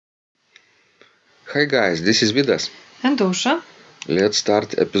Hi guys, this is Vidas. And Ausra. Let's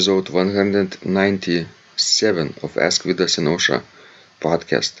start episode 197 of Ask Vidas and Ausra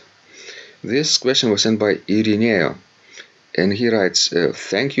podcast. This question was sent by Irineo, and he writes,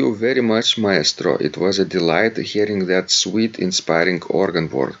 Thank you very much, Maestro. It was a delight hearing that sweet, inspiring organ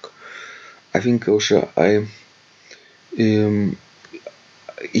work. I think, Ausra,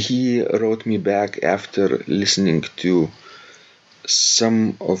 he wrote me back after listening to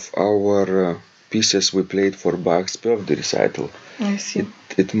some of our pieces we played for Bach's birthday recital. I see.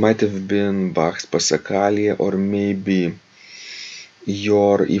 It might have been Bach's Passacaglia or maybe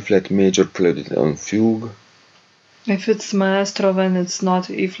your E-flat major prelude on fugue. If it's maestro, then it's not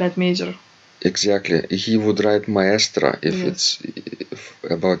E-flat major. Exactly. He would write maestra if Yes. it's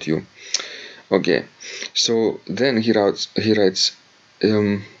about you. Okay. So then he writes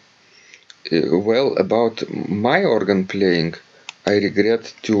well, about my organ playing, I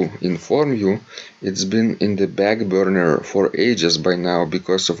regret to inform you it's been in the back burner for ages by now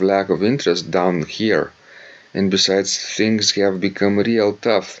because of lack of interest down here. And besides, things have become real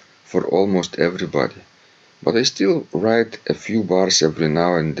tough for almost everybody. But I still write a few bars every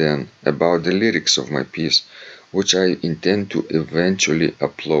now and then about the lyrics of my piece, which I intend to eventually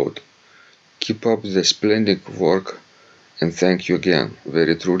upload. Keep up the splendid work, and thank you again.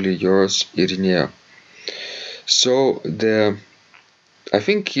 Very truly yours, Irinea. So I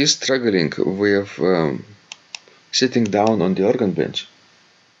think he's struggling with sitting down on the organ bench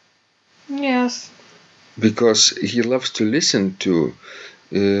Yes. because he loves to listen to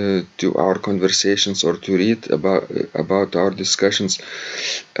our conversations or to read about our discussions,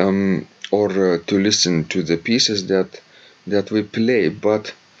 or to listen to the pieces that we play.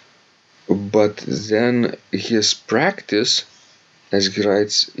 But then his practice, as he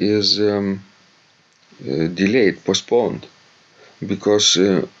writes, is delayed, postponed, because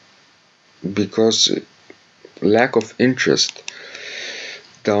lack of interest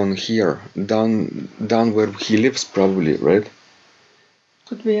down here, down where he lives, probably, right?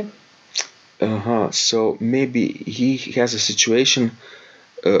 Could be. So maybe he has a situation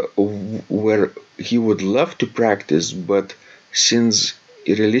where he would love to practice, but since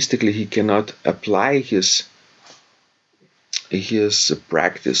realistically he cannot apply his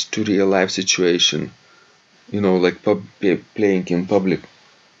practice to real life situation, like playing in public,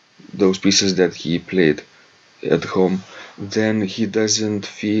 those pieces that he played at home, then he doesn't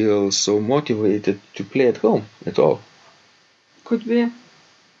feel so motivated to play at home at all. Could be.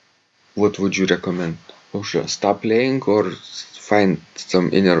 What would you recommend? Ausra, stop playing or find some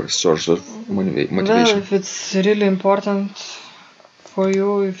inner source of motivation? Well, if it's really important for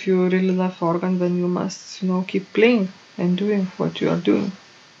you, if you really love organ, then you must, keep playing and doing what you are doing.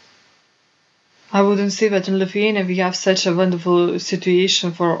 I wouldn't say that in Lithuania we have such a wonderful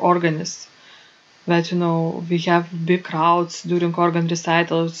situation for organists. That, we have big crowds during organ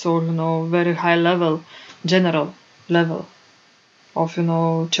recitals or, very high level, general level of,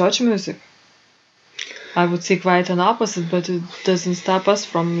 church music. I would say quite an opposite, but it doesn't stop us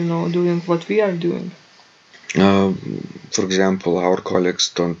from, doing what we are doing. For example, our colleagues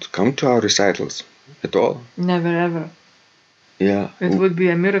don't come to our recitals at all. Never ever. Yeah. It would be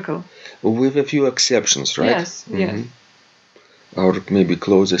a miracle. With a few exceptions, right? Yes, yes. Our maybe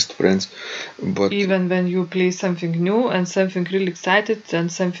closest friends, but even when you play something new and something really excited and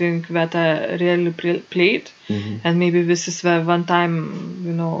something that I really played, and maybe this is the one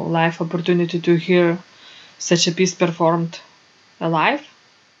time, life opportunity to hear such a piece performed alive,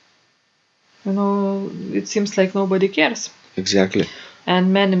 it seems like nobody cares. Exactly.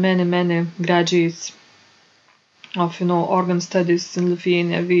 And many graduates of, organ studies in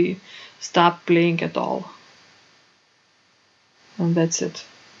Lithuania, we stopped playing at all. And that's it.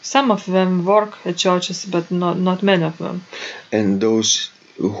 Some of them work at churches, but not many of them. And those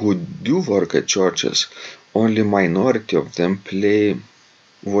who do work at churches, only minority of them play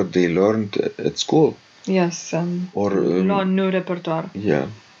what they learned at school. Yes, and learn new repertoire. Yeah,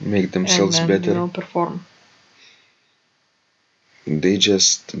 make themselves and better. Perform. They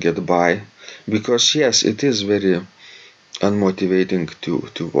just get by, because yes, it is very unmotivating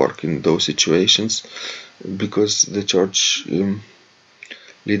to work in those situations, because the church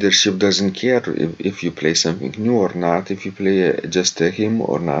leadership doesn't care if you play something new or not, if you play just a hymn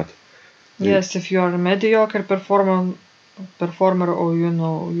or not. Yes, if you are a mediocre performer or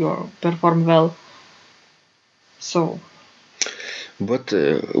you perform well. So. But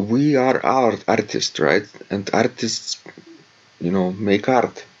we are artists, right? And artists, make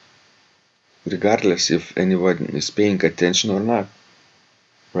art, regardless if anyone is paying attention or not.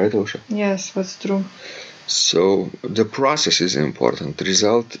 Right, Ausra? Yes, that's true. So the process is important. The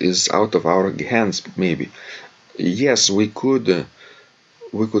result is out of our hands, maybe. Yes, we could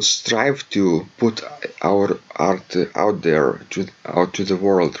strive to put our art out there, out to the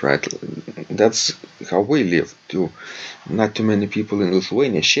world, right? That's how we live. Too, not too many people in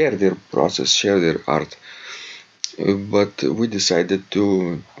Lithuania share their process, share their art, but we decided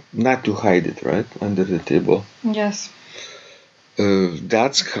to not to hide it, right, under the table. Yes.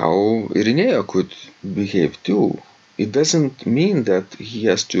 That's how Irinea could behave too. It doesn't mean that he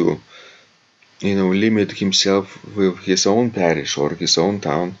has to, limit himself with his own parish or his own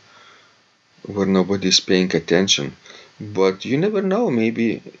town where nobody's paying attention. But you never know,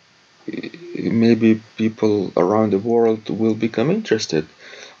 maybe people around the world will become interested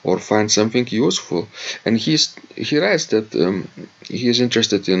or find something useful. And he writes that he is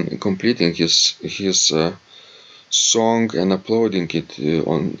interested in completing his song and uploading it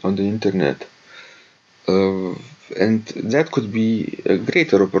on the internet. And that could be a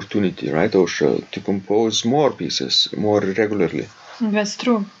greater opportunity, right, Osha, to compose more pieces more regularly. That's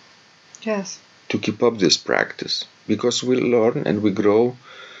true. Yes. To keep up this practice, because we learn and we grow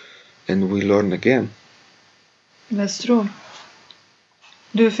and we learn again. That's true.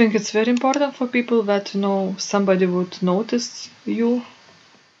 Do you think it's very important for people that somebody would notice you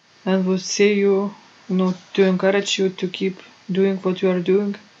and would see you, to encourage you to keep doing what you are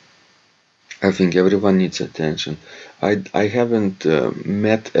doing? I think everyone needs attention. I haven't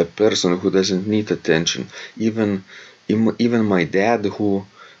met a person who doesn't need attention. Even my dad, who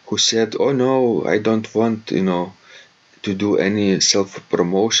said, "Oh no, I don't want to do any self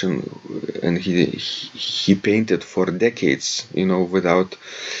promotion," and he painted for decades, without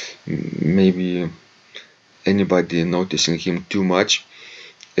maybe anybody noticing him too much.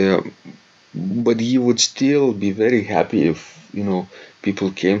 Uh, but he would still be very happy if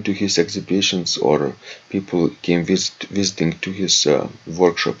people came to his exhibitions or people came visiting to his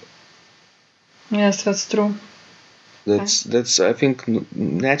workshop. Yes, that's true. That's I think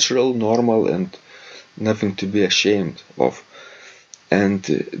natural, normal, and nothing to be ashamed of. And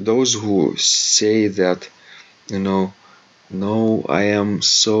those who say that no, I am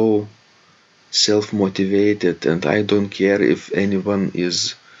so self-motivated and I don't care if anyone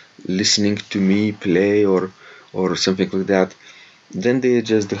is listening to me play or something like that, then they're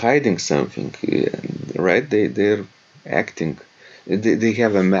just hiding something, right? They're acting. They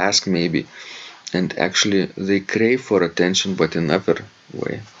have a mask maybe, and actually they crave for attention, but another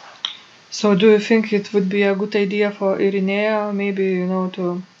way. So do you think it would be a good idea for Irinea maybe,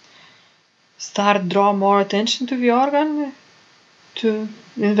 to start draw more attention to the organ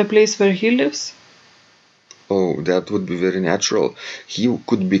in the place where he lives? Oh, that would be very natural. He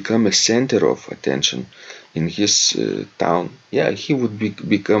could become a center of attention in his town. Yeah, he would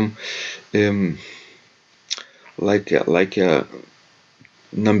become um, like a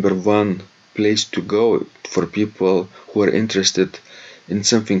number one place to go for people who are interested in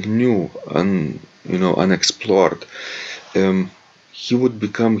something new and unexplored. He would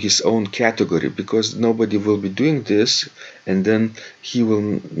become his own category because nobody will be doing this, and then he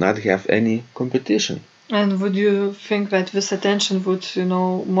will not have any competition. And would you think that this attention would,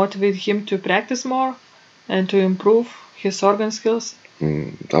 motivate him to practice more and to improve his organ skills?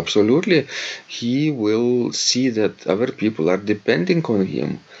 Absolutely. He will see that other people are depending on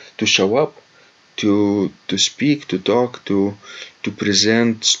him to show up, to speak, to talk, to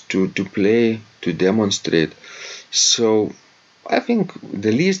present, to play, to demonstrate. So I think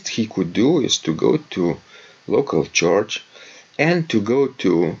the least he could do is to go to local church and to go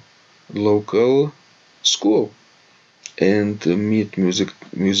to local school and meet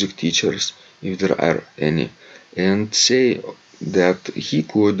music teachers if there are any, and say that he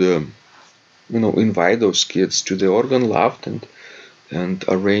could invite those kids to the organ loft and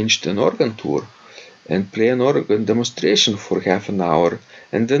arranged an organ tour and play an organ demonstration for half an hour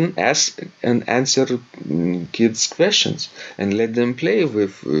and then ask and answer kids questions and let them play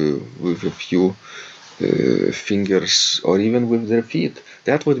with a few fingers or even with their feet.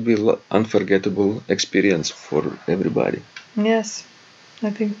 That would be unforgettable experience for everybody. Yes,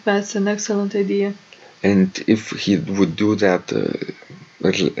 I think that's an excellent idea. And if he would do that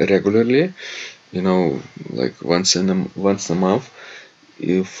regularly, like once a month,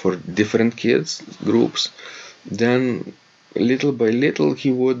 for different kids groups, then little by little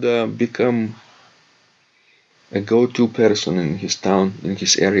he would become a go-to person in his town, in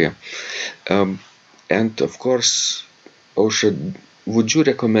his area. And of course, Osha, would you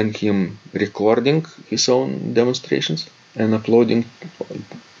recommend him recording his own demonstrations and uploading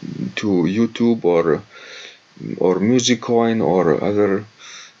to YouTube or Musicoin or other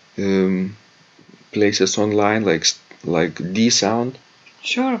um, places online, like D Sound?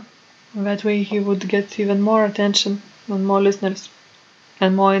 Sure. That way he would get even more attention and more listeners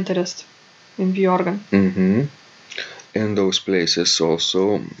and more interest in the organ. Mm-hmm. And those places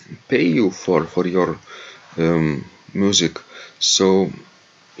also pay you for your music, so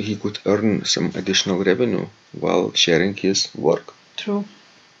he could earn some additional revenue while sharing his work. True.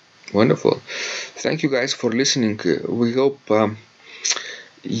 Wonderful. Thank you guys for listening. We hope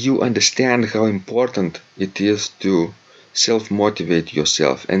you understand how important it is to self-motivate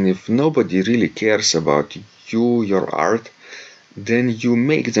yourself. And if nobody really cares about you, your art, then you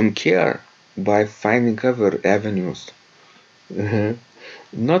make them care by finding other avenues.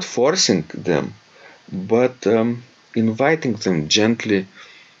 Not forcing them, but inviting them gently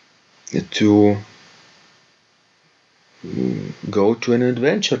to go to an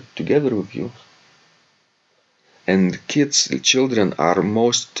adventure together with you. And children are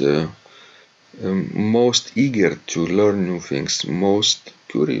most eager to learn new things, most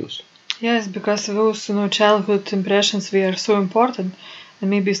curious. Yes, because those childhood impressions they are so important, and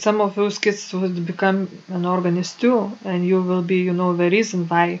maybe some of those kids would become an organist too, and you will be the reason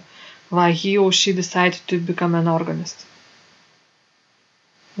why he or she decided to become an organist.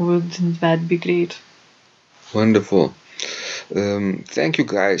 Wouldn't that be great? Wonderful. Thank you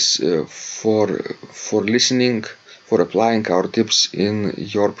guys for listening, for applying our tips in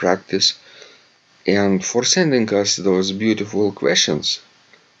your practice, and for sending us those beautiful questions.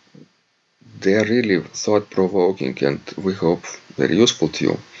 They are really thought-provoking, and we hope very useful to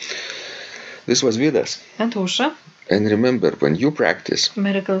you. This was Vidas. And Usha, And remember, when you practice,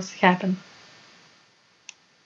 miracles happen.